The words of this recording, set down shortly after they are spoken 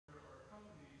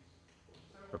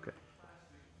Okay.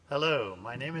 Hello,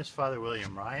 my name is Father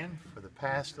William Ryan. For the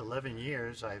past 11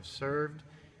 years, I've served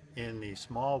in the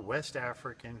small West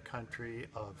African country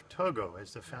of Togo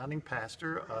as the founding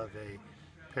pastor of a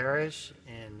parish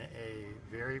in a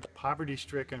very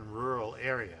poverty-stricken rural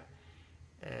area.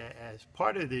 As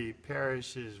part of the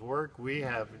parish's work, we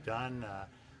have done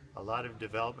a lot of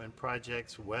development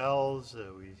projects, wells,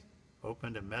 we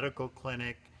opened a medical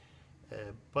clinic,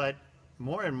 but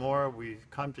more and more we've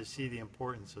come to see the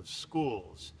importance of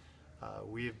schools.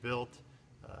 We have built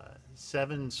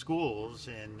 7 schools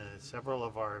in several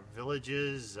of our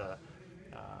villages.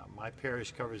 My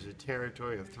parish covers a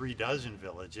territory of 36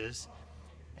 villages.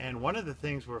 And one of the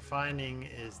things we're finding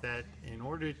is that in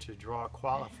order to draw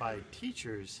qualified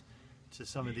teachers to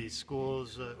some of these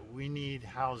schools, we need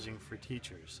housing for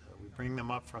teachers. We bring them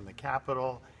up from the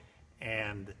capital,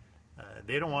 and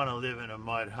they don't want to live in a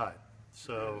mud hut.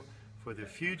 So for the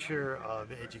future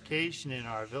of education in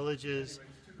our villages,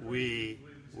 we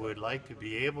would like to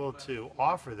be able to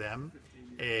offer them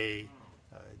a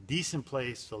decent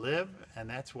place to live, and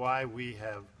that's why we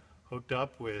have hooked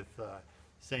up with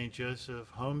St. Joseph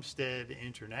Homestead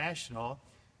International.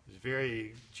 It was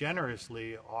very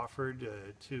generously offered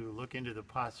to look into the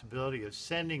possibility of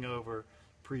sending over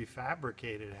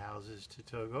prefabricated houses to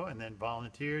Togo and then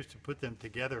volunteers to put them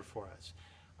together for us.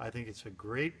 I think it's a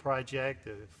great project,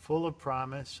 full of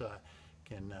promise,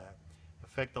 can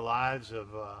affect the lives of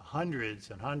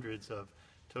hundreds and hundreds of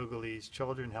Togolese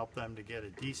children, help them to get a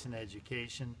decent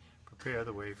education, prepare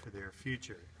the way for their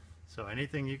future. So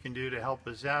anything you can do to help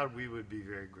us out, we would be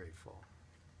very grateful.